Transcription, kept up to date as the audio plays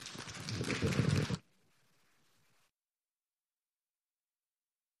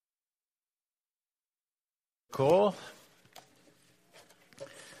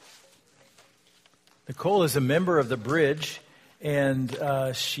Nicole is a member of the Bridge, and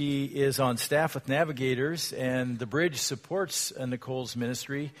she is on staff with Navigators, and the Bridge supports Nicole's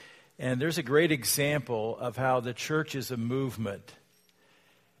ministry. And there's a great example of how the church is a movement,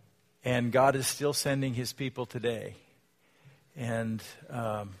 and God is still sending his people today. And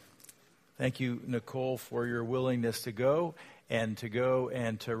thank you, Nicole, for your willingness to go and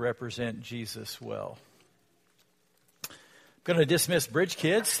to represent Jesus well. I'm going to dismiss Bridge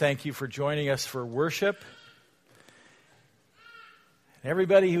Kids. Thank you for joining us for worship.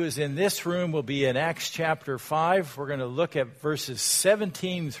 Everybody who is in this room will be in Acts chapter 5. We're going to look at verses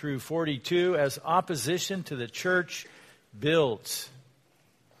 17 through 42 as opposition to the church builds.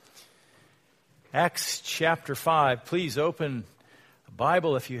 Acts chapter 5. Please open a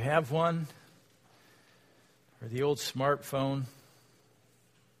Bible if you have one, or the old smartphone.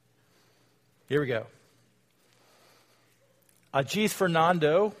 Here we go. Ajith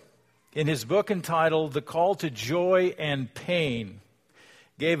Fernando, in his book entitled The Call to Joy and Pain,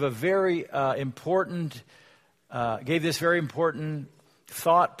 gave this very important,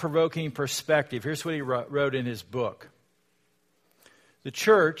 thought-provoking perspective. Here's what he wrote in his book. The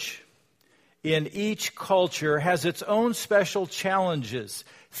church in each culture has its own special challenges,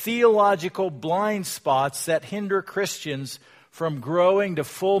 theological blind spots that hinder Christians from growing to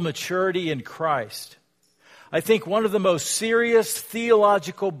full maturity in Christ. I think one of the most serious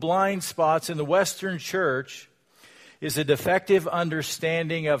theological blind spots in the Western church is a defective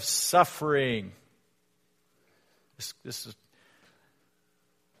understanding of suffering. This is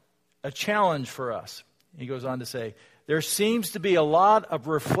a challenge for us. He goes on to say, there seems to be a lot of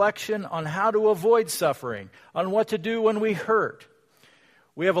reflection on how to avoid suffering, on what to do when we hurt.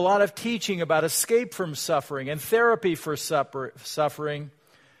 We have a lot of teaching about escape from suffering and therapy for suffering,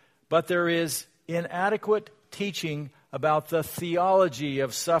 but there is inadequate teaching about the theology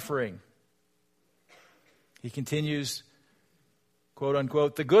of suffering. He continues, quote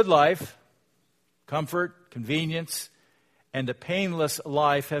unquote, the good life, comfort, convenience, and a painless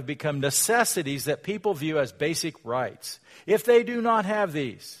life have become necessities that people view as basic rights. If they do not have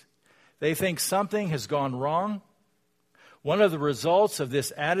these, they think something has gone wrong. One of the results of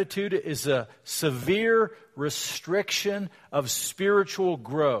this attitude is a severe restriction of spiritual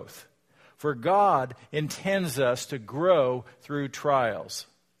growth. For God intends us to grow through trials.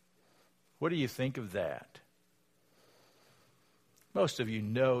 What do you think of that? Most of you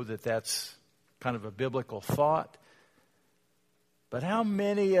know that that's kind of a biblical thought. But how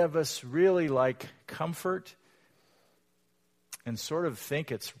many of us really like comfort and sort of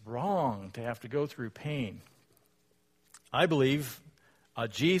think it's wrong to have to go through pain? I believe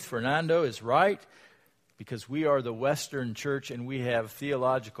Ajith Fernando is right, because we are the Western church and we have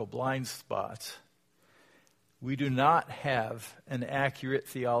theological blind spots. We do not have an accurate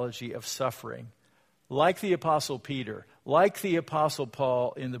theology of suffering, like the Apostle Peter, like the Apostle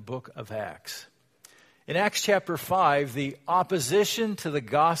Paul in the book of Acts. In Acts chapter 5, the opposition to the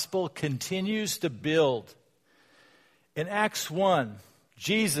gospel continues to build. In Acts 1,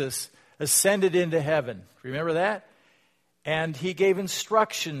 Jesus ascended into heaven. Remember that? And he gave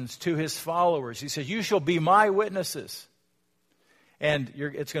instructions to his followers. He said, you shall be my witnesses. And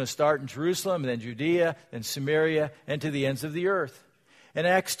it's going to start in Jerusalem, and then Judea, then Samaria, and to the ends of the earth. In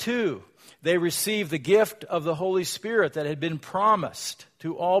Acts 2, they received the gift of the Holy Spirit that had been promised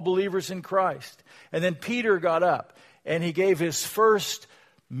to all believers in Christ. And then Peter got up, and he gave his first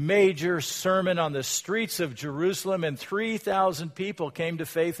major sermon on the streets of Jerusalem, and 3,000 people came to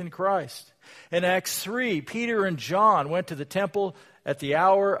faith in Christ. In Acts 3, Peter and John went to the temple at the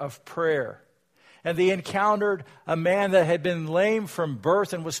hour of prayer. And they encountered a man that had been lame from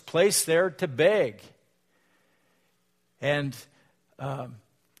birth and was placed there to beg. And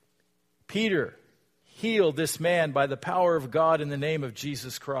Peter healed this man by the power of God in the name of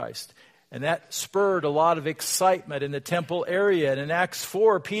Jesus Christ. And that spurred a lot of excitement in the temple area. And in Acts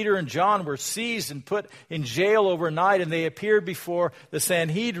 4, Peter and John were seized and put in jail overnight, and they appeared before the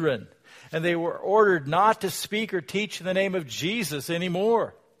Sanhedrin. And they were ordered not to speak or teach in the name of Jesus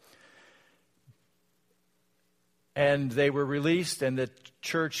anymore. And they were released, and the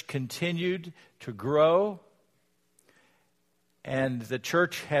church continued to grow. And the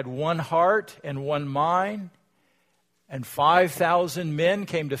church had one heart and one mind. And 5,000 men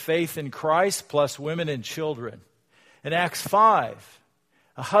came to faith in Christ, plus women and children. In Acts 5,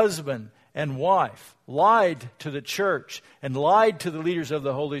 a husband and wife lied to the church and lied to the leaders of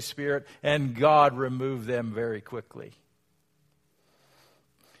the Holy Spirit, and God removed them very quickly.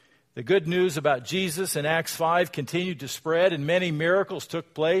 The good news about Jesus in Acts 5 continued to spread, and many miracles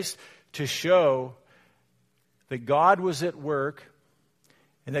took place to show that God was at work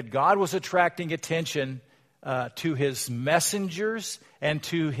and that God was attracting attention to his messengers and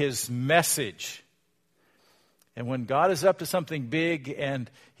to his message. And when God is up to something big and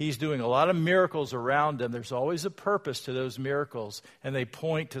he's doing a lot of miracles around him, there's always a purpose to those miracles, and they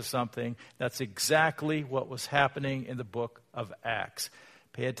point to something. That's exactly what was happening in the book of Acts.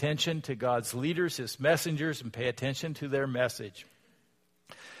 Pay attention to God's leaders, his messengers, and pay attention to their message.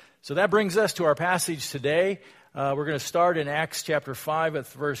 So that brings us to our passage today. We're going to start in Acts chapter 5 at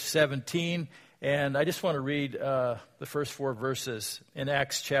verse 17. And I just want to read the first 4 verses in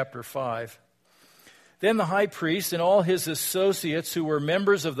Acts chapter 5. Then the high priest and all his associates, who were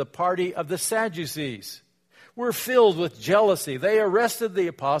members of the party of the Sadducees, were filled with jealousy. They arrested the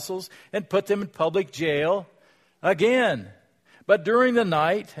apostles and put them in public jail again. But during the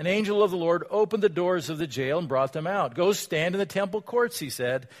night, an angel of the Lord opened the doors of the jail and brought them out. Go stand in the temple courts, he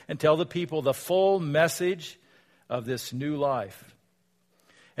said, and tell the people the full message of this new life.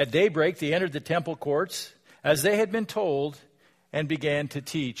 At daybreak, they entered the temple courts as they had been told and began to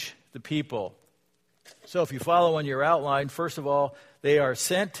teach the people. So if you follow on your outline, first of all, they are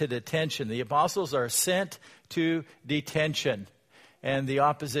sent to detention. The apostles are sent to detention, and the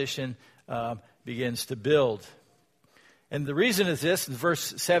opposition begins to build. And the reason is this, in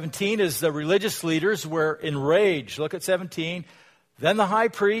verse 17, is the religious leaders were enraged. Look at 17. Then the high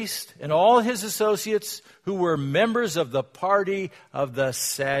priest and all his associates, who were members of the party of the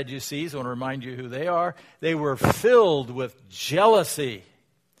Sadducees, I want to remind you who they are, they were filled with jealousy.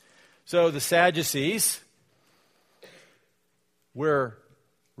 So the Sadducees were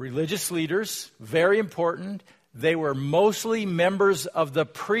religious leaders, very important. They were mostly members of the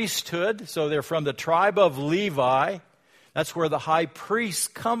priesthood, so they're from the tribe of Levi. That's where the high priests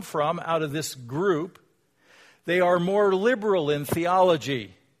come from, out of this group. They are more liberal in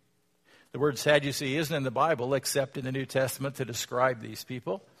theology. The word Sadducee isn't in the Bible except in the New Testament to describe these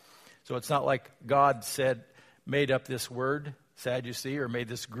people. So it's not like God made up this word, Sadducee, or made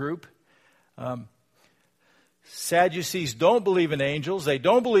this group. Sadducees don't believe in angels, they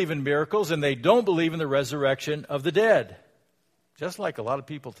don't believe in miracles, and they don't believe in the resurrection of the dead. Just like a lot of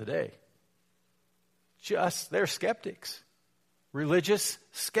people today. They're skeptics. Religious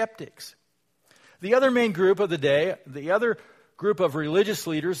skeptics. The other main group of the day, the other group of religious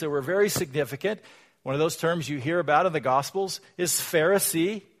leaders that were very significant, one of those terms you hear about in the Gospels, is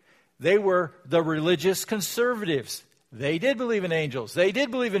Pharisee. They were the religious conservatives. They did believe in angels, they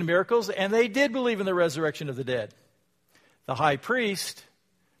did believe in miracles, and they did believe in the resurrection of the dead. The high priest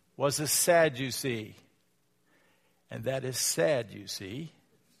was a Sadducee. And that is sad, you see.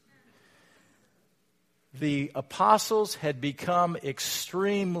 The apostles had become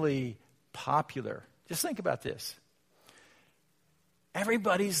extremely popular. Just think about this.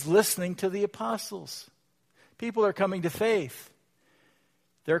 Everybody's listening to the apostles. People are coming to faith.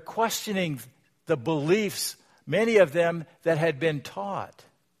 They're questioning the beliefs, many of them that had been taught.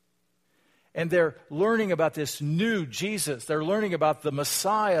 And they're learning about this new Jesus. They're learning about the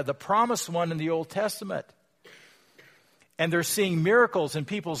Messiah, the promised one in the Old Testament. And they're seeing miracles, and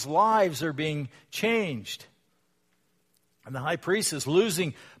people's lives are being changed. And the high priest is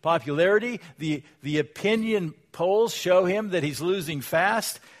losing popularity. The opinion polls show him that he's losing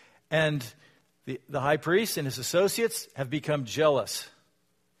fast. And the high priest and his associates have become jealous.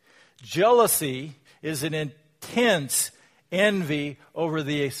 Jealousy is an intense envy over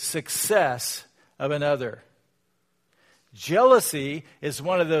the success of another. Jealousy is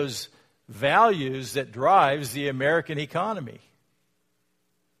one of those values that drives the American economy.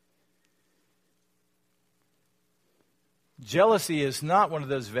 Jealousy is not one of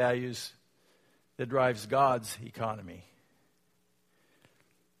those values that drives God's economy.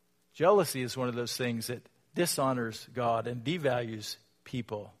 Jealousy is one of those things that dishonors God and devalues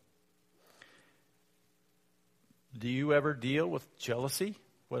people. Do you ever deal with jealousy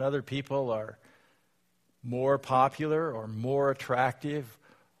when other people are more popular or more attractive,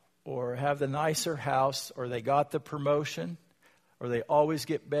 or have the nicer house, or they got the promotion, or they always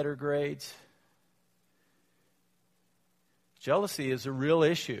get better grades? Jealousy is a real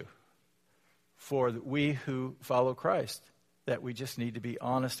issue for we who follow Christ, that we just need to be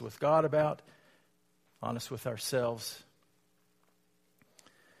honest with God about, honest with ourselves.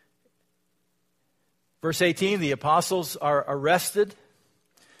 Verse 18, the apostles are arrested.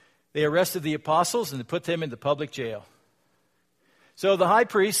 They arrested the apostles and they put them in the public jail. So the high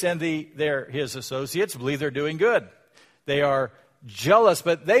priest and his associates believe they're doing good. They are jealous,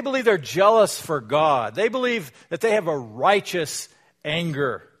 but they believe they're jealous for God. They believe that they have a righteous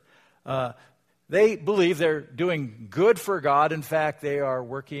anger They believe they're doing good for God. In fact, they are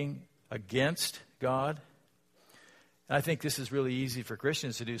working against God. And I think this is really easy for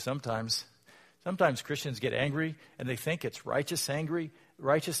Christians to do sometimes. Sometimes Christians get angry and they think it's righteous anger,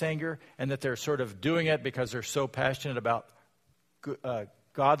 and that they're sort of doing it because they're so passionate about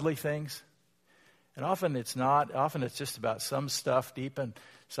godly things. And often it's not. Often it's just about some stuff deep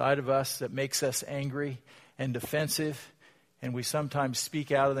inside of us that makes us angry and defensive. And we sometimes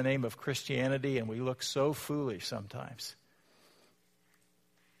speak out in the name of Christianity, and we look so foolish sometimes.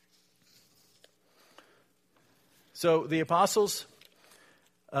 So the apostles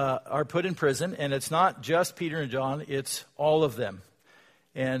are put in prison, and it's not just Peter and John, it's all of them.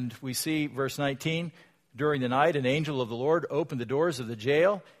 And we see verse 19, during the night an angel of the Lord opened the doors of the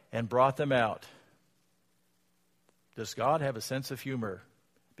jail and brought them out. Does God have a sense of humor?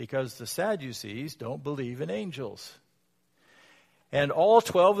 Because the Sadducees don't believe in angels. And all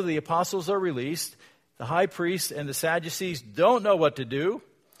 12 of the apostles are released. The high priest and the Sadducees don't know what to do,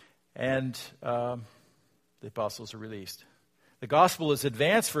 and the apostles are released. The gospel is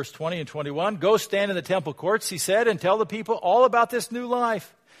advanced, verse 20 and 21. Go stand in the temple courts, he said, and tell the people all about this new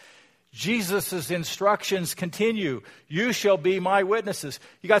life. Jesus' instructions continue. You shall be my witnesses.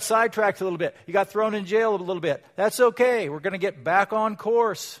 You got sidetracked a little bit. You got thrown in jail a little bit. That's okay. We're going to get back on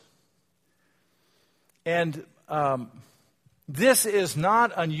course. And this is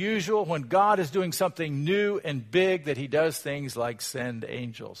not unusual when God is doing something new and big, that he does things like send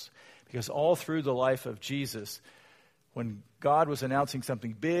angels. Because all through the life of Jesus, when God was announcing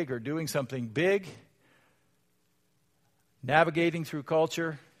something big or doing something big, navigating through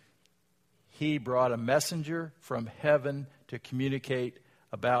culture, he brought a messenger from heaven to communicate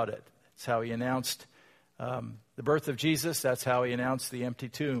about it. That's how he announced the birth of Jesus. That's how he announced the empty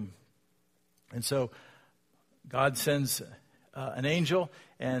tomb. And so God sends an angel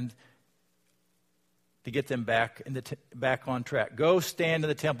and to get them back back on track. Go stand in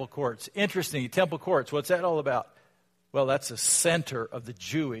the temple courts. Interesting, temple courts, what's that all about? Well, that's the center of the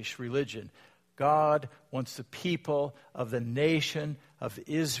Jewish religion. God wants the people of the nation of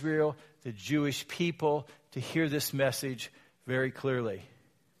Israel, the Jewish people, to hear this message very clearly.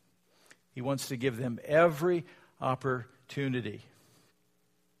 He wants to give them every opportunity.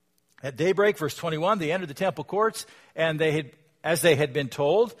 At daybreak, verse 21, they entered the temple courts, and as they had been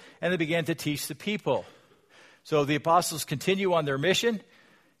told, and they began to teach the people. So the apostles continue on their mission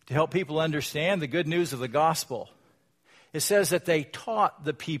to help people understand the good news of the gospel. It says that they taught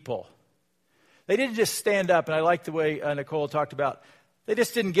the people. They didn't just stand up, and I like the way Nicole talked about, they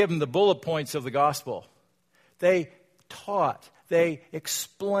just didn't give them the bullet points of the gospel. They taught, they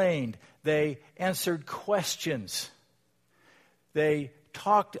explained, they answered questions. They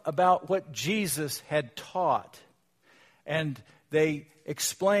talked about what Jesus had taught, and they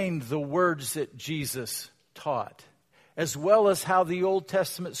explained the words that Jesus taught, as well as how the Old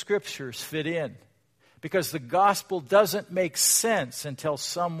Testament scriptures fit in. Because the gospel doesn't make sense until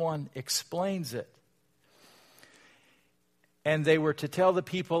someone explains it. And they were to tell the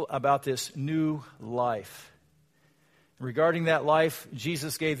people about this new life. Regarding that life,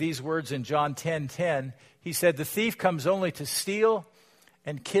 Jesus gave these words in John 10:10. He said, the thief comes only to steal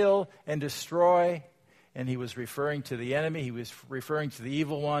and kill and destroy. And he was referring to the enemy. He was referring to the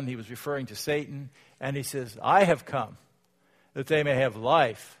evil one. He was referring to Satan. And he says, I have come that they may have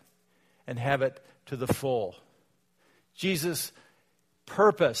life and have it to the full. Jesus'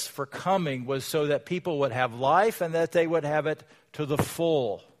 purpose for coming was so that people would have life and that they would have it to the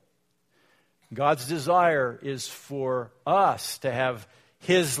full. God's desire is for us to have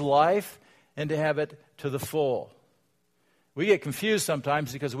his life and to have it to the full. We get confused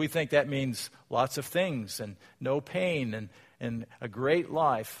sometimes because we think that means lots of things and no pain and a great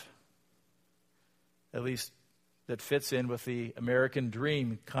life. At least that fits in with the American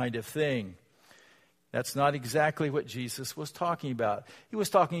dream kind of thing. That's not exactly what Jesus was talking about. He was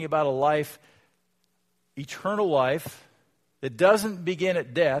talking about a life, eternal life, that doesn't begin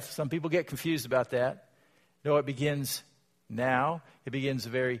at death. Some people get confused about that. No, it begins now. It begins the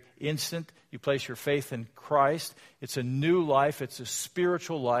very instant you place your faith in Christ. It's a new life. It's a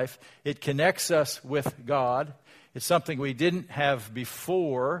spiritual life. It connects us with God. It's something we didn't have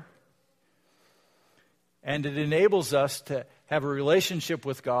before. And it enables us to have a relationship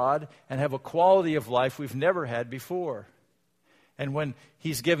with God and have a quality of life we've never had before. And when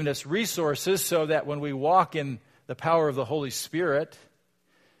he's given us resources so that when we walk in the power of the Holy Spirit,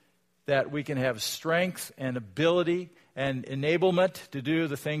 that we can have strength and ability and enablement to do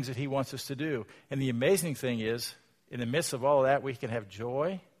the things that he wants us to do. And the amazing thing is, in the midst of all of that, we can have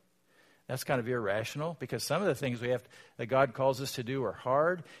joy That's kind of irrational, because some of the things that God calls us to do are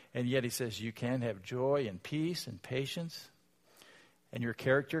hard, and yet he says you can have joy and peace and patience, and your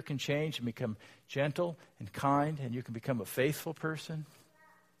character can change and become gentle and kind, and you can become a faithful person.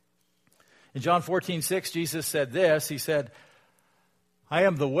 In John 14:6, Jesus said this. He said, I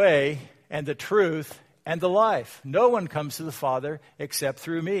am the way and the truth and the life. No one comes to the Father except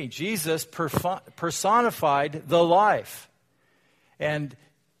through me. Jesus personified the life. And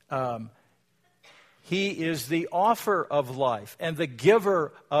he is the author of life and the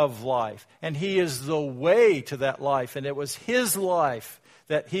giver of life. And he is the way to that life. And it was his life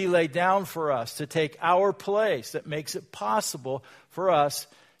that he laid down for us to take our place, that makes it possible for us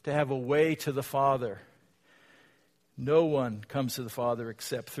to have a way to the Father. No one comes to the Father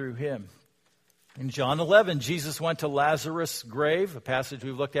except through him. In John 11, Jesus went to Lazarus' grave, a passage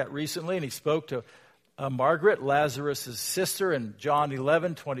we've looked at recently, and he spoke to Margaret, Lazarus' sister, in John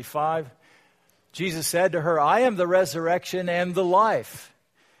 11:25. Jesus said to her, I am the resurrection and the life.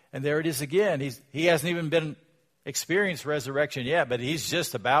 And there it is again. He hasn't even been experienced resurrection yet, but he's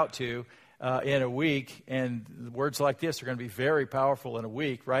just about to in a week. And words like this are going to be very powerful in a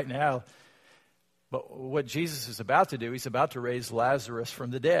week. Right now, but what Jesus is about to do, he's about to raise Lazarus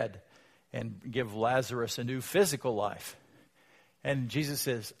from the dead and give Lazarus a new physical life. And Jesus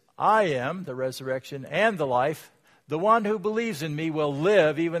says, I am the resurrection and the life. The one who believes in me will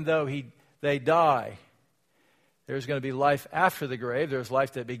live even though they die. There's going to be life after the grave. There's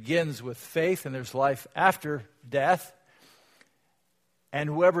life that begins with faith, and there's life after death. And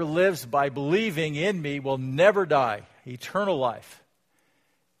whoever lives by believing in me will never die. Eternal life.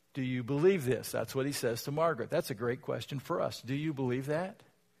 Do you believe this? That's what he says to Margaret. That's a great question for us. Do you believe that?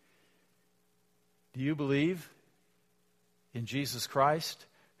 Do you believe in Jesus Christ,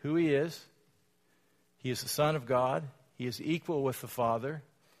 who he is? He is the Son of God. He is equal with the Father.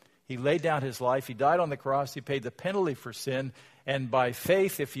 He laid down his life. He died on the cross. He paid the penalty for sin. And by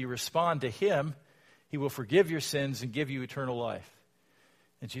faith, if you respond to him, he will forgive your sins and give you eternal life.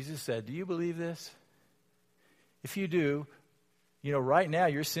 And Jesus said, do you believe this? If you do, right now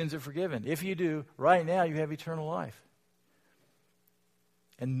your sins are forgiven. If you do, right now you have eternal life.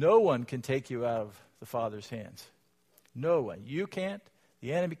 And no one can take you out of the Father's hands. No one. You can't.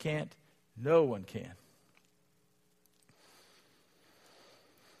 The enemy can't. No one can.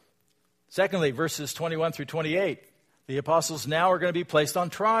 Secondly, verses 21 through 28. The apostles now are going to be placed on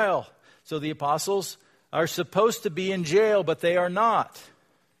trial. So the apostles are supposed to be in jail, but they are not.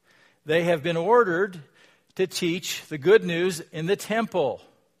 They have been ordered to teach the good news in the temple.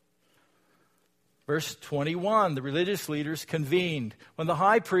 Verse 21, the religious leaders convened. When the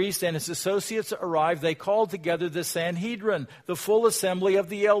high priest and his associates arrived, they called together the Sanhedrin, the full assembly of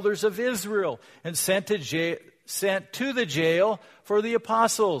the elders of Israel, and sent to the jail for the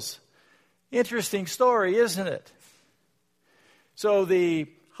apostles. Interesting story, isn't it? So the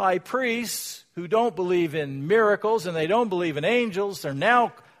high priests who don't believe in miracles and they don't believe in angels are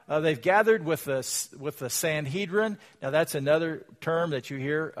now they've gathered with the Sanhedrin. Now that's another term that you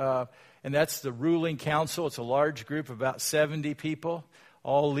hear, and that's the ruling council. It's a large group of about 70 people,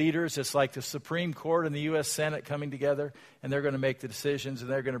 all leaders. It's like the Supreme Court and the U.S. Senate coming together, and they're going to make the decisions and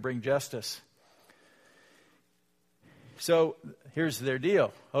they're going to bring justice. So here's their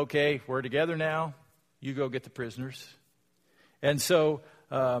deal. Okay, we're together now. You go get the prisoners. And so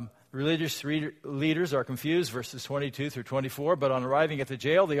religious leaders are confused, verses 22 through 24. But on arriving at the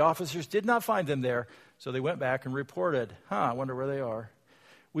jail, the officers did not find them there. So they went back and reported, I wonder where they are.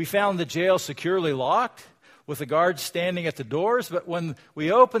 We found the jail securely locked with the guards standing at the doors. But when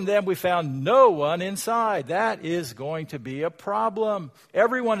we opened them, we found no one inside. That is going to be a problem.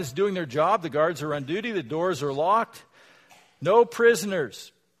 Everyone is doing their job. The guards are on duty. The doors are locked. No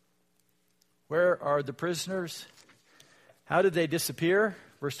prisoners. Where are the prisoners? How did they disappear?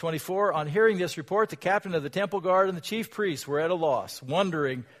 Verse 24, on hearing this report, the captain of the temple guard and the chief priests were at a loss,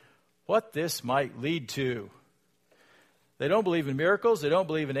 wondering what this might lead to. They don't believe in miracles, they don't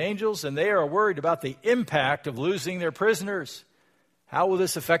believe in angels, and they are worried about the impact of losing their prisoners. How will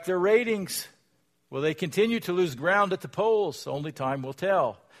this affect their ratings? Will they continue to lose ground at the polls? Only time will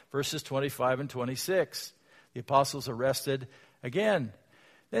tell. Verses 25 and 26. The apostles arrested again.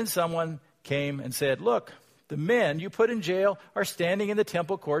 Then someone came and said, look, the men you put in jail are standing in the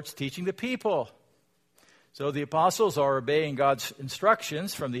temple courts teaching the people. So the apostles are obeying God's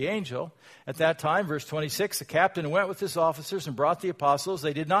instructions from the angel. At that time, verse 26, the captain went with his officers and brought the apostles.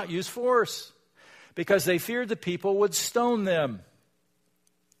 They did not use force because they feared the people would stone them.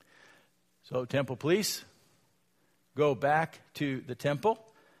 So temple police go back to the temple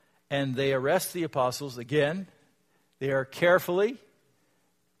and they arrest the apostles again. They are carefully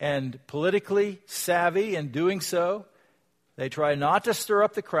and politically savvy in doing so. They try not to stir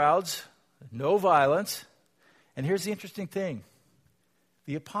up the crowds, no violence. And here's the interesting thing.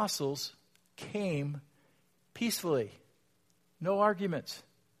 The apostles came peacefully. No arguments.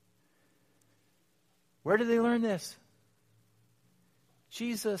 Where did they learn this?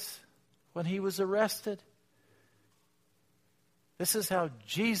 Jesus, when he was arrested. This is how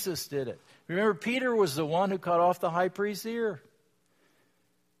Jesus did it. Remember, Peter was the one who cut off the high priest's ear.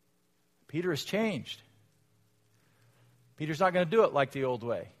 Peter has changed. Peter's not going to do it like the old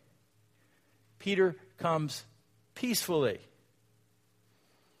way. Peter comes peacefully.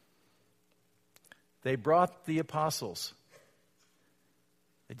 They brought the apostles.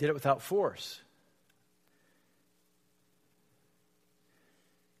 They did it without force.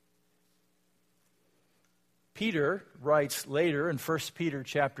 Peter writes later in 1 Peter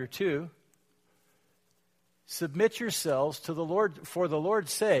chapter 2, submit yourselves to the Lord for the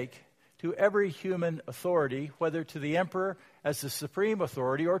Lord's sake to every human authority, whether to the emperor as the supreme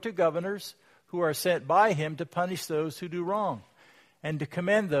authority or to governors who are sent by him to punish those who do wrong and to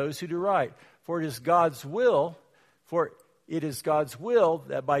commend those who do right. For it is God's will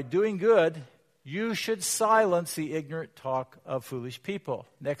that by doing good you should silence the ignorant talk of foolish people.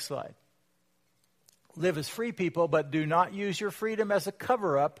 Next slide. Live as free people, but do not use your freedom as a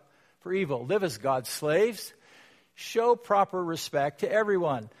cover-up for evil. Live as God's slaves. Show proper respect to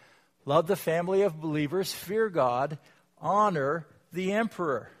everyone. Love the family of believers. Fear God. Honor the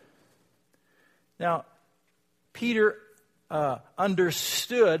emperor. Now, Peter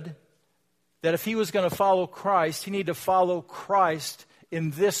understood that if he was going to follow Christ, he needed to follow Christ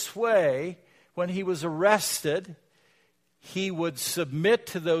in this way. When he was arrested, he would submit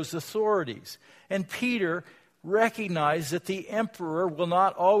to those authorities. And Peter recognized that the emperor will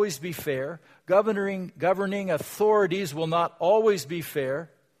not always be fair. Governing authorities will not always be fair.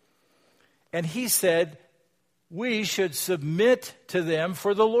 And he said, we should submit to them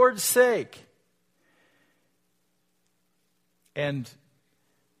for the Lord's sake. And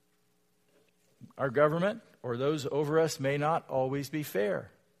our government or those over us may not always be fair,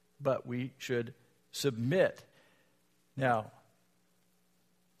 but we should submit. Now,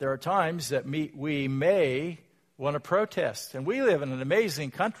 there are times that we may want to protest, and we live in an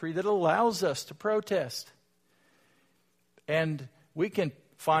amazing country that allows us to protest. And we can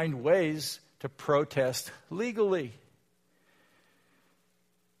find ways to protest legally.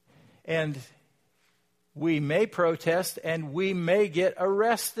 And we may protest and we may get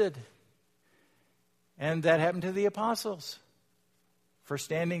arrested. And that happened to the apostles for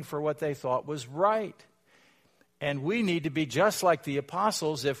standing for what they thought was right. And we need to be just like the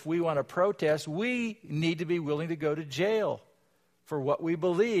apostles. If we want to protest, we need to be willing to go to jail for what we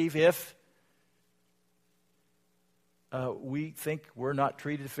believe if we think we're not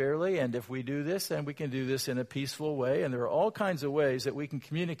treated fairly. And if we do this, then we can do this in a peaceful way. And there are all kinds of ways that we can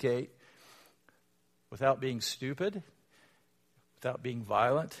communicate without being stupid, without being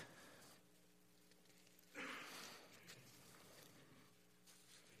violent.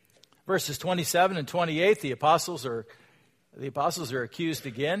 Verses 27 and 28, the apostles are accused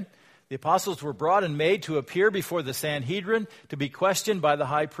again. The apostles were brought and made to appear before the Sanhedrin to be questioned by the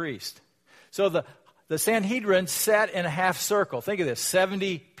high priest. So the Sanhedrin sat in a half circle. Think of this,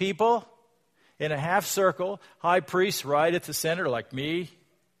 70 people in a half circle, high priest right at the center like me.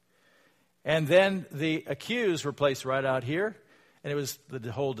 And then the accused were placed right out here. And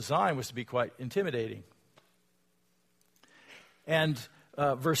the whole design was to be quite intimidating. And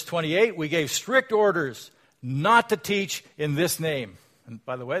verse 28, we gave strict orders not to teach in this name. And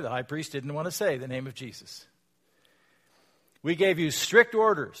by the way, the high priest didn't want to say the name of Jesus. We gave you strict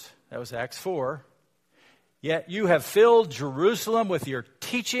orders. That was Acts 4. Yet you have filled Jerusalem with your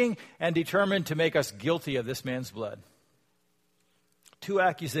teaching and determined to make us guilty of this man's blood. 2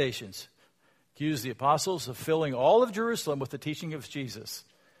 accusations. Accuse the apostles of filling all of Jerusalem with the teaching of Jesus.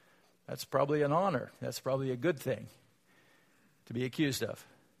 That's probably an honor. That's probably a good thing to be accused of.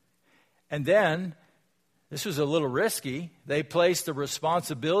 And then, this was a little risky, they placed the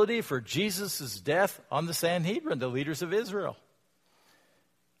responsibility for Jesus' death on the Sanhedrin, the leaders of Israel.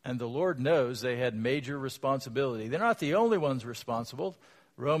 And the Lord knows they had major responsibility. They're not the only ones responsible.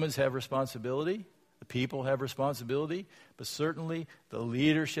 Romans have responsibility. The people have responsibility. But certainly the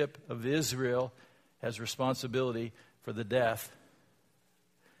leadership of Israel has responsibility for the death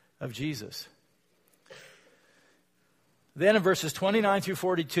of Jesus. Then in verses 29 through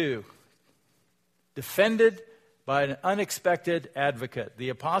 42, defended by an unexpected advocate. The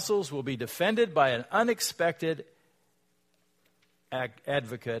apostles will be defended by an unexpected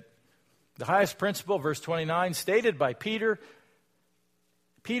advocate. The highest principle, verse 29, stated by Peter,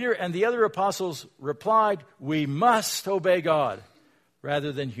 Peter and the other apostles replied, "We must obey God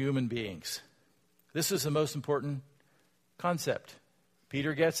rather than human beings." This is the most important concept.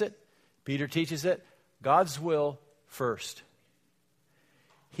 Peter gets it. Peter teaches it. God's will first.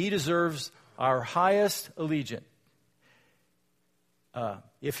 He deserves our highest allegiance.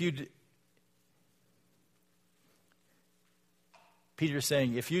 Peter's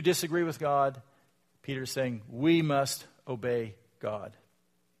saying, if you disagree with God, Peter's saying, we must obey God.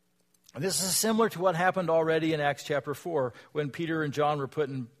 And this is similar to what happened already in Acts chapter 4 when Peter and John were put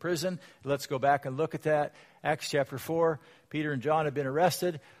in prison. Let's go back and look at that. Acts chapter 4, Peter and John had been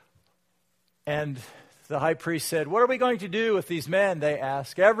arrested. And the high priest said, "What are we going to do with these men?" They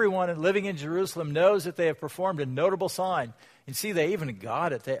asked. Everyone living in Jerusalem knows that they have performed a notable sign. And see, they even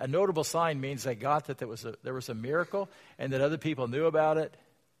got it. A notable sign means they got that there was a miracle and that other people knew about it.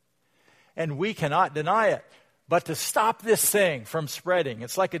 And we cannot deny it. But to stop this thing from spreading,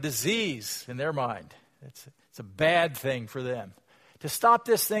 it's like a disease in their mind. It's a bad thing for them. To stop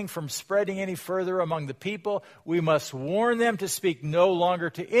this thing from spreading any further among the people, we must warn them to speak no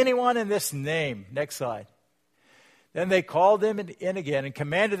longer to anyone in this name. Next slide. Then they called them in again and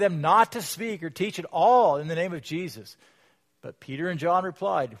commanded them not to speak or teach at all in the name of Jesus. But Peter and John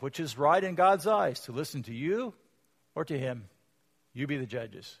replied, "Which is right in God's eyes, to listen to you or to him? You be the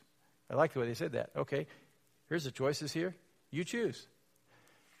judges." I like the way they said that. Okay, here's the choices here. You choose.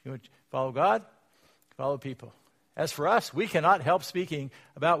 You want to follow God? Follow people. As for us, we cannot help speaking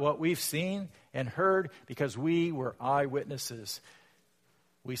about what we've seen and heard because we were eyewitnesses.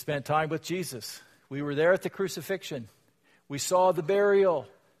 We spent time with Jesus. We were there at the crucifixion. We saw the burial.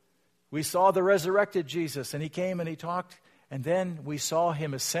 We saw the resurrected Jesus, and he came and he talked. And then we saw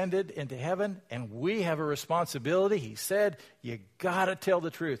him ascended into heaven, and we have a responsibility. He said, you got to tell the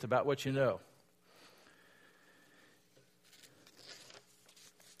truth about what you know.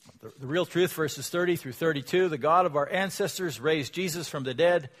 The real truth, verses 30 through 32, the God of our ancestors raised Jesus from the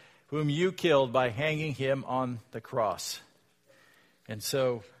dead, whom you killed by hanging him on the cross. And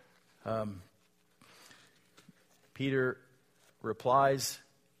so Peter replies,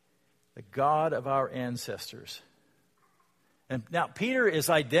 the God of our ancestors. And now Peter is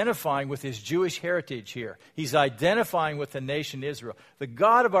identifying with his Jewish heritage here. He's identifying with the nation Israel. The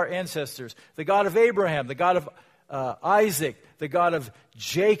God of our ancestors, the God of Abraham, the God of Isaac, the God of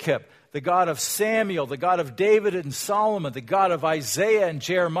Jacob, the God of Samuel, the God of David and Solomon, the God of Isaiah and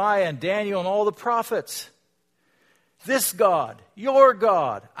Jeremiah and Daniel and all the prophets. This God, your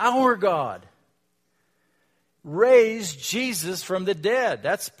God, our God, raised Jesus from the dead.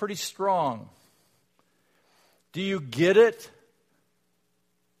 That's pretty strong. Do you get it?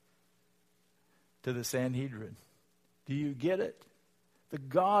 To the Sanhedrin. Do you get it? The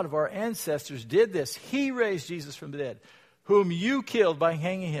God of our ancestors did this. He raised Jesus from the dead, whom you killed by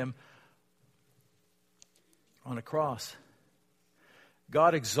hanging him on a cross.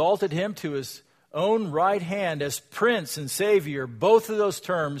 God exalted him to his own right hand as Prince and Savior. Both of those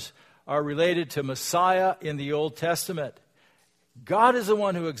terms are related to Messiah in the Old Testament. God is the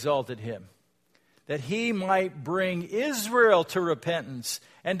one who exalted him, that he might bring Israel to repentance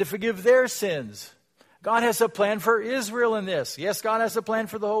and to forgive their sins. God has a plan for Israel in this. Yes, God has a plan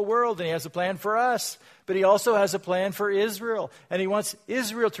for the whole world, and he has a plan for us. But he also has a plan for Israel. And he wants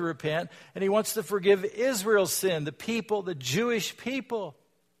Israel to repent, and he wants to forgive Israel's sin, the people, the Jewish people.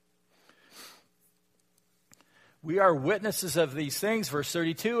 We are witnesses of these things, verse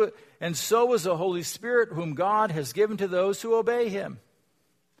 32. And so was the Holy Spirit, whom God has given to those who obey him.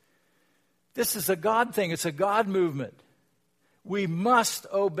 This is a God thing. It's a God movement. We must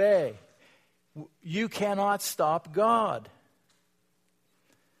obey. You cannot stop God.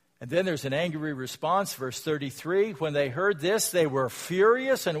 And then there's an angry response, verse 33. When they heard this, they were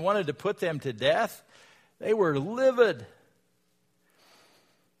furious and wanted to put them to death. They were livid.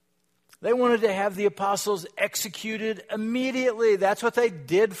 They wanted to have the apostles executed immediately. That's what they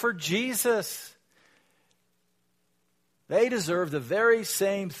did for Jesus. They deserve the very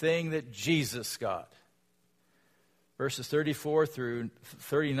same thing that Jesus got. Verses 34 through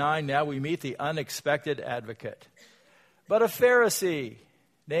 39, now we meet the unexpected advocate. But a Pharisee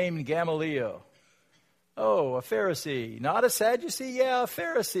named Gamaliel. Oh, a Pharisee. Not a Sadducee, yeah, a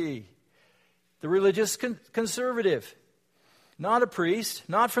Pharisee. The religious conservative. Not a priest,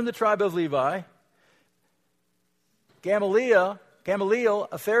 not from the tribe of Levi. Gamaliel,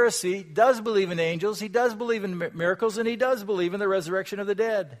 a Pharisee, does believe in angels, he does believe in miracles, and he does believe in the resurrection of the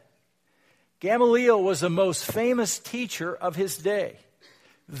dead. Gamaliel was the most famous teacher of his day.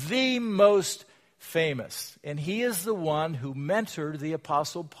 The most famous. And he is the one who mentored the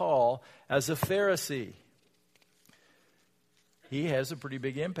Apostle Paul as a Pharisee. he has a pretty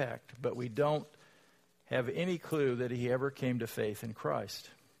big impact, but we don't have any clue that he ever came to faith in Christ.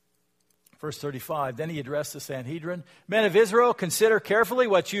 Verse 35, then he addressed the Sanhedrin. Men of Israel, consider carefully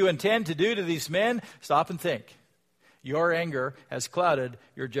what you intend to do to these men. Stop and think. Your anger has clouded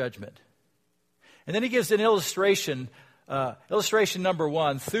your judgment. And then he gives an illustration. Illustration number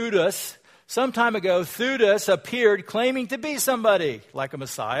 1, Theudas. Some time ago, Theudas appeared claiming to be somebody, like a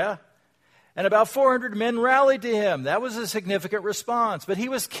Messiah. And about 400 men rallied to him. That was a significant response. But he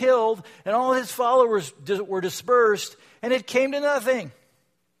was killed, and all his followers were dispersed, and it came to nothing.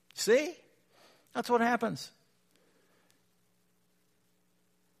 See? That's what happens.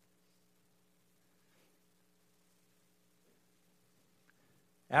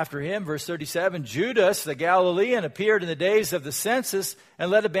 After him, verse 37, Judas the Galilean appeared in the days of the census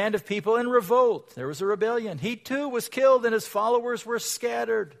and led a band of people in revolt. There was a rebellion. He too was killed, and his followers were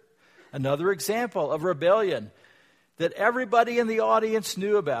scattered. Another example of rebellion that everybody in the audience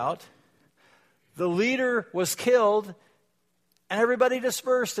knew about. The leader was killed, and everybody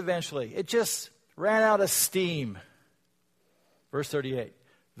dispersed eventually. It just ran out of steam. Verse 38.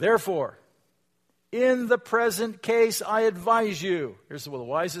 Therefore, in the present case, I advise you, here's the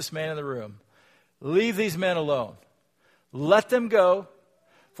wisest man in the room, leave these men alone. Let them go,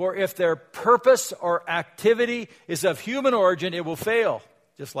 for if their purpose or activity is of human origin, it will fail,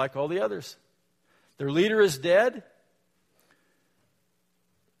 just like all the others. Their leader is dead.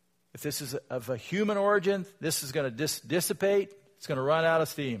 If this is of a human origin, this is going to dissipate. It's going to run out of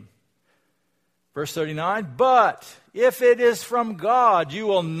steam. Verse 39, but if it is from God, you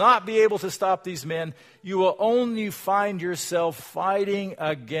will not be able to stop these men. You will only find yourself fighting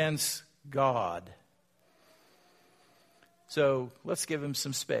against God. So let's give him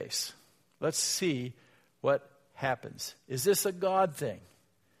some space. Let's see what happens. Is this a God thing?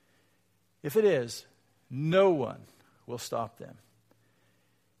 If it is, no one will stop them.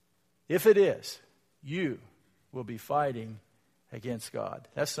 If it is, you will be fighting against God.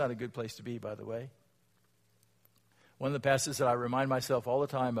 That's not a good place to be, by the way. One of the passages that I remind myself all the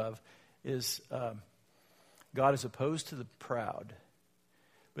time of is God is opposed to the proud,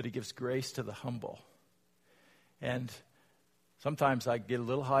 but he gives grace to the humble. And sometimes I get a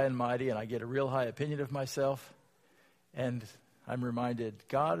little high and mighty, and I get a real high opinion of myself, and I'm reminded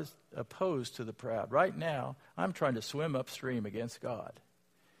God is opposed to the proud. Right now, I'm trying to swim upstream against God,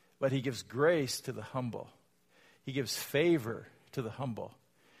 but he gives grace to the humble. He gives favor to the humble.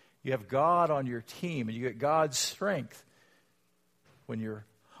 You have God on your team, and you get God's strength when you're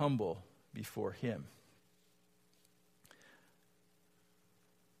humble before him.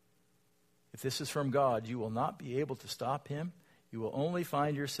 If this is from God, you will not be able to stop him. You will only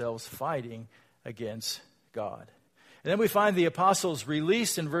find yourselves fighting against God. And then we find the apostles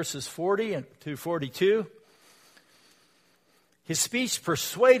released in verses 40 to 42. His speech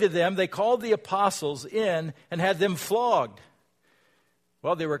persuaded them. They called the apostles in and had them flogged.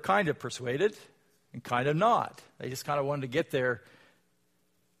 Well, they were kind of persuaded and kind of not. They just kind of wanted to get their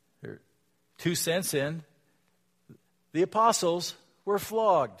 2 cents in. The apostles were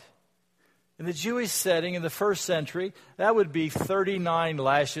flogged. In the Jewish setting in the first century, that would be 39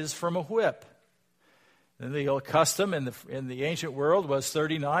 lashes from a whip. And the old custom in the ancient world was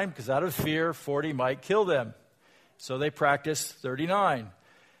 39, because out of fear, 40 might kill them. So they practiced 39.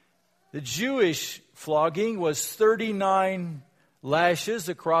 The Jewish flogging was 39 lashes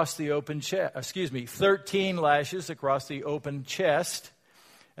across the open chest. 13 lashes across the open chest,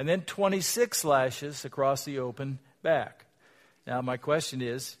 and then 26 lashes across the open back. Now, my question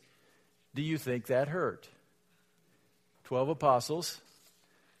is, do you think that hurt? 12 apostles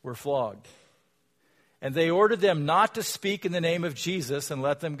were flogged. And they ordered them not to speak in the name of Jesus and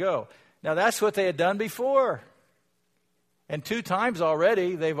let them go. Now, that's what they had done before. And 2 times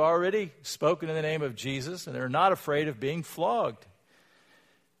already, they've already spoken in the name of Jesus, and they're not afraid of being flogged.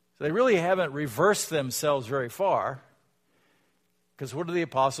 So they really haven't reversed themselves very far, because what are the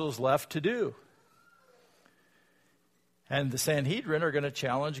apostles left to do? And the Sanhedrin are going to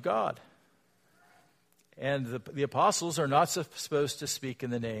challenge God. And the apostles are not supposed to speak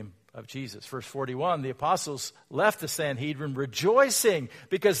in the name of Jesus. Verse 41, the apostles left the Sanhedrin rejoicing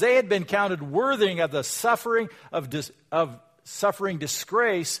because they had been counted worthy of the suffering suffering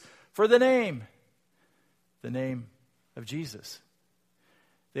disgrace for the name of Jesus.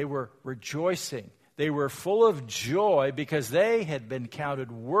 They were rejoicing. They were full of joy because they had been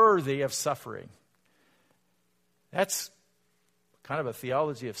counted worthy of suffering. That's kind of a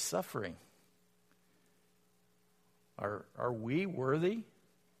theology of suffering. Are we worthy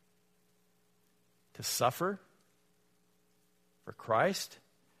to suffer for Christ?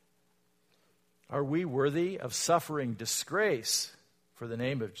 Are we worthy of suffering disgrace for the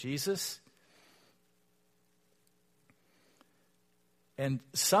name of Jesus? And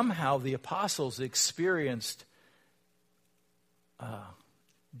somehow the apostles experienced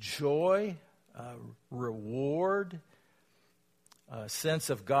joy, reward, a sense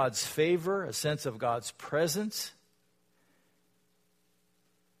of God's favor, a sense of God's presence,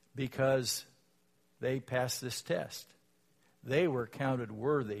 because they passed this test. They were counted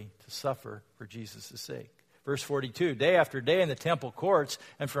worthy to suffer for Jesus' sake. Verse 42, day after day in the temple courts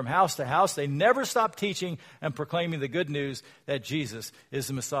and from house to house, they never stopped teaching and proclaiming the good news that Jesus is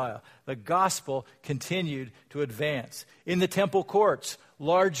the Messiah. The gospel continued to advance. In the temple courts,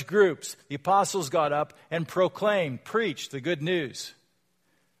 large groups, the apostles got up and proclaimed, preached the good news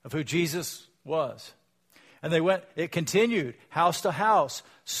of who Jesus was. And it continued house to house,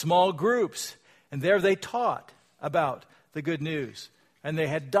 small groups, and there they taught about the good news. And they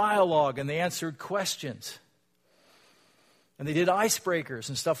had dialogue and they answered questions. And they did icebreakers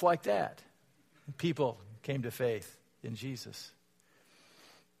and stuff like that. And people came to faith in Jesus.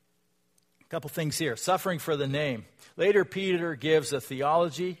 A couple things here. Suffering for the name. Later, Peter gives a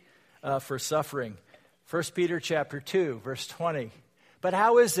theology for suffering. 1 Peter chapter 2, verse 20. But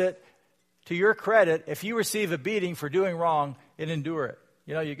how is it, to your credit, if you receive a beating for doing wrong and endure it?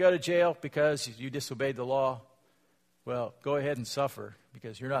 You know, you go to jail because you disobeyed the law. Well, go ahead and suffer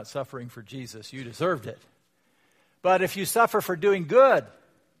because you're not suffering for Jesus. You deserved it. But if you suffer for doing good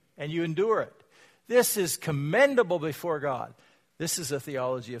and you endure it, this is commendable before God. This is a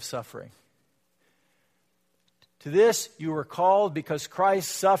theology of suffering. To this you were called because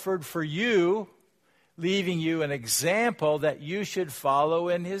Christ suffered for you, leaving you an example that you should follow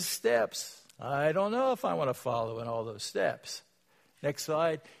in his steps. I don't know if I want to follow in all those steps. Next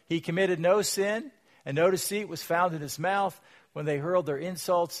slide. He committed no sin, and no deceit was found in his mouth. When they hurled their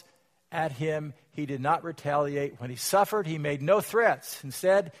insults at him, he did not retaliate. When he suffered, he made no threats.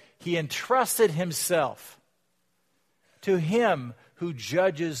 Instead, he entrusted himself to him who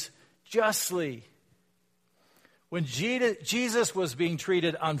judges justly. When Jesus was being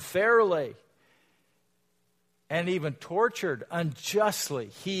treated unfairly and even tortured unjustly,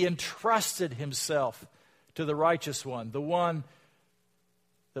 he entrusted himself to the righteous one, the one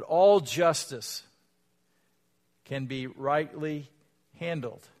that all justice can be rightly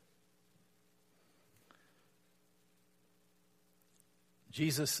handled.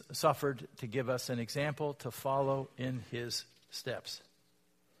 Jesus suffered to give us an example to follow in his steps.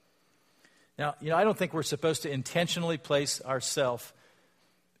 Now, I don't think we're supposed to intentionally place ourselves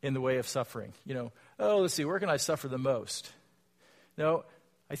in the way of suffering. Let's see, where can I suffer the most? No,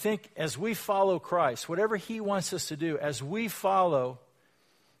 I think as we follow Christ, whatever he wants us to do, as we follow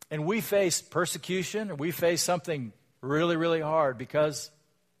and we face persecution, or we face something really, really hard because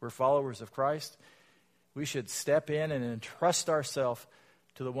we're followers of Christ, we should step in and entrust ourselves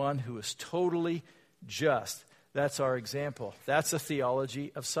to the one who is totally just. That's our example. That's a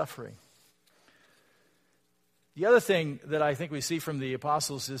theology of suffering. The other thing that I think we see from the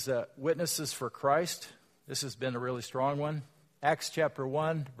apostles is that witnesses for Christ. This has been a really strong one. Acts chapter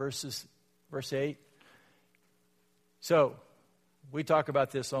 1, verse 8. So, we talk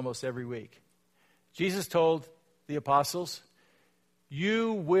about this almost every week. Jesus told the apostles,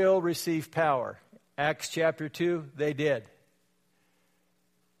 you will receive power. Acts chapter 2, they did.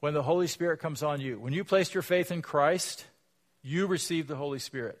 When the Holy Spirit comes on you. When you placed your faith in Christ, you received the Holy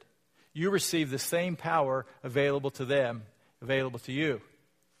Spirit. You receive the same power available to them, available to you.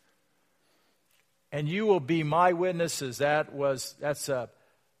 And you will be my witnesses. That's a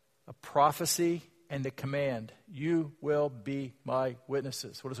prophecy and a command. You will be my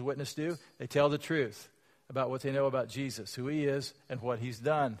witnesses. What does a witness do? They tell the truth about what they know about Jesus, who he is, and what he's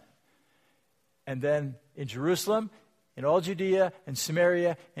done. And then in Jerusalem, in all Judea and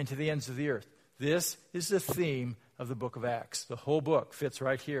Samaria, and to the ends of the earth. This is the theme of the book of Acts. The whole book fits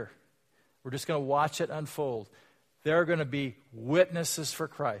right here. We're just going to watch it unfold. There are going to be witnesses for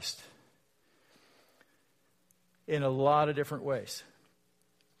Christ in a lot of different ways.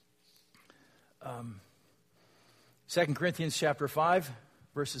 2 Corinthians chapter 5,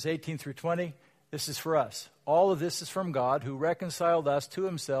 verses 18 through 20. This is for us. All of this is from God, who reconciled us to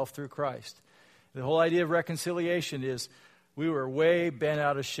himself through Christ. The whole idea of reconciliation is we were way bent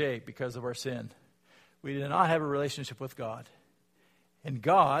out of shape because of our sin. We did not have a relationship with God. And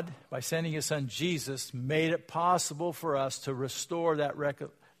God, by sending his son Jesus, made it possible for us to restore that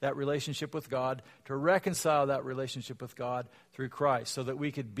relationship with God, to reconcile that relationship with God through Christ, so that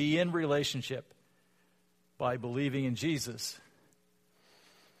we could be in relationship by believing in Jesus.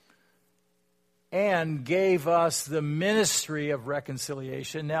 and gave us the ministry of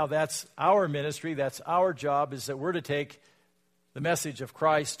reconciliation. Now that's our ministry, that's our job, is that we're to take the message of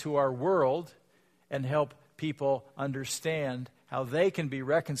Christ to our world and help people understand how they can be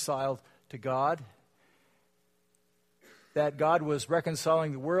reconciled to God. That God was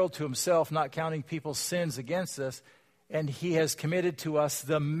reconciling the world to himself, not counting people's sins against us, and he has committed to us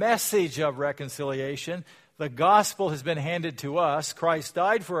the message of reconciliation. The gospel has been handed to us. Christ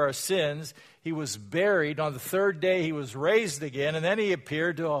died for our sins. He was buried. On the third day, he was raised again, and then he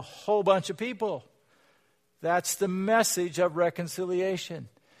appeared to a whole bunch of people. That's the message of reconciliation.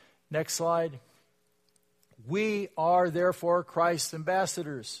 Next slide. We are therefore Christ's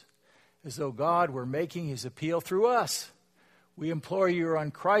ambassadors, as though God were making his appeal through us. We implore you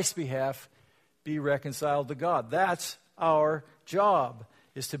on Christ's behalf, be reconciled to God. That's our job,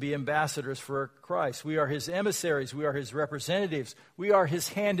 is to be ambassadors for Christ. We are his emissaries. We are his representatives. We are his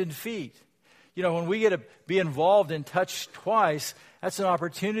hand and feet. You know, when we get to be involved in Touch Twice, that's an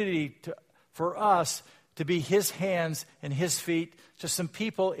opportunity for us to be his hands and his feet to some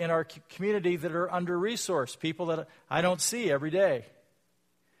people in our community that are under-resourced, people that I don't see every day.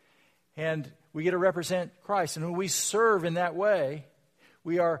 And we get to represent Christ. And when we serve in that way,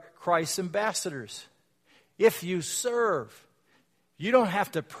 we are Christ's ambassadors. If you serve, you don't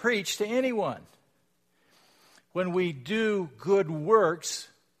have to preach to anyone. When we do good works,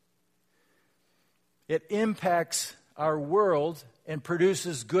 it impacts our world and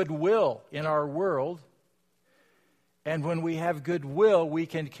produces goodwill in our world. And when we have goodwill, we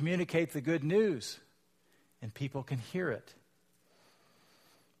can communicate the good news, and people can hear it.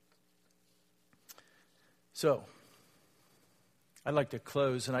 So, I'd like to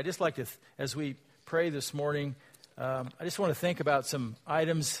close, and I just like to, as we pray this morning, I just want to think about some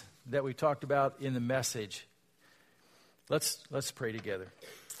items that we talked about in the message. Let's pray together.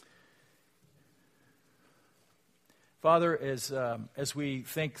 Father, as we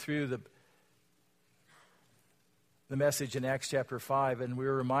think through the message in Acts chapter 5, and we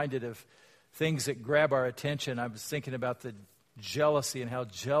were reminded of things that grab our attention, I was thinking about the jealousy and how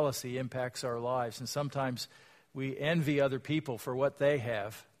jealousy impacts our lives. And sometimes we envy other people for what they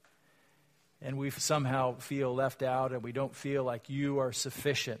have, and we somehow feel left out, and we don't feel like you are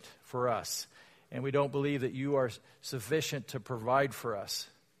sufficient for us, and we don't believe that you are sufficient to provide for us.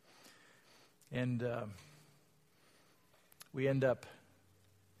 And we end up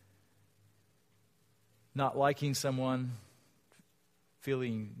not liking someone,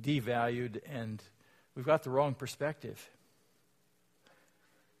 feeling devalued, and we've got the wrong perspective.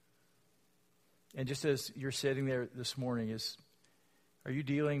 And just as you're sitting there this morning, are you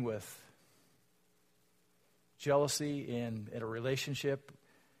dealing with jealousy in a relationship?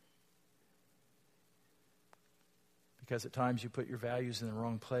 Because at times you put your values in the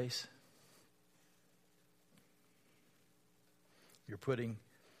wrong place. You're putting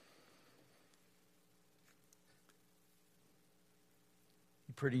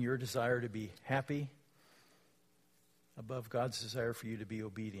your desire to be happy above God's desire for you to be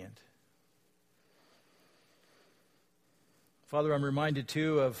obedient. Father, I'm reminded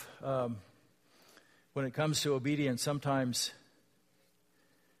too of when it comes to obedience, sometimes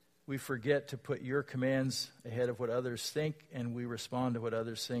we forget to put your commands ahead of what others think, and we respond to what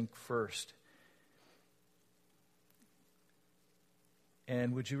others think first.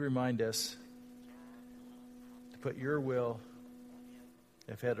 And would you remind us to put your will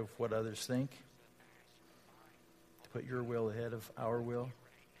ahead of what others think, to put your will ahead of our will?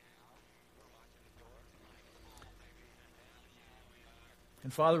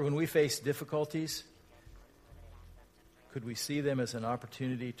 And Father, when we face difficulties, could we see them as an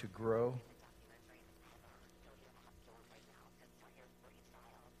opportunity to grow?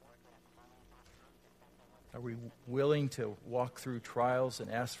 Are we willing to walk through trials and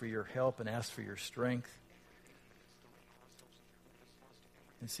ask for your help and ask for your strength?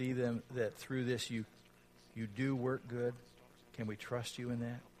 And see them that through this you do work good? Can we trust you in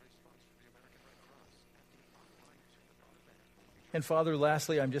that? And Father,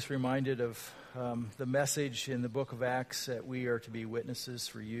 lastly, I'm just reminded of the message in the book of Acts that we are to be witnesses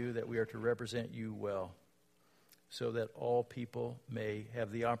for you, that we are to represent you well, so that all people may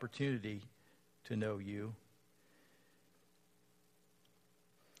have the opportunity to know you.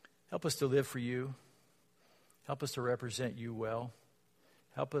 Help us to live for you. Help us to represent you well.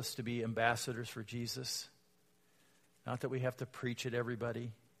 Help us to be ambassadors for Jesus. Not that we have to preach at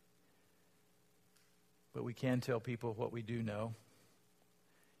everybody, but we can tell people what we do know.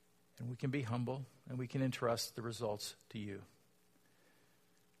 And we can be humble, and we can entrust the results to you.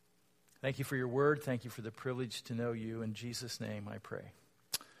 Thank you for your word. Thank you for the privilege to know you. In Jesus' name I pray.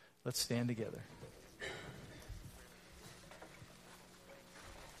 Let's stand together.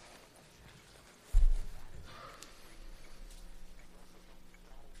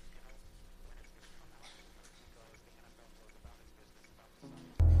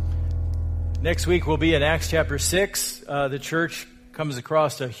 Next week we'll be in Acts chapter 6. The church comes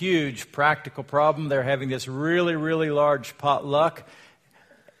across a huge practical problem. They're having this really, really large potluck,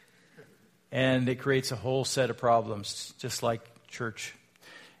 and it creates a whole set of problems, just like church.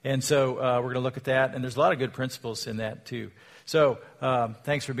 And so we're going to look at that, and there's a lot of good principles in that too. So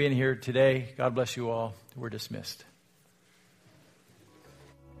thanks for being here today. God bless you all. We're dismissed.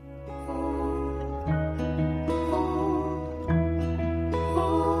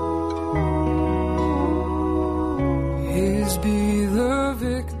 His be the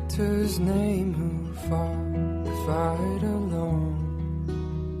victor's name who fought the fight alone.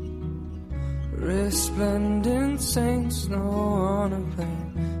 Resplendent saints, no honor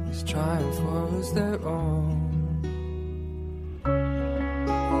plain, his triumph was their own.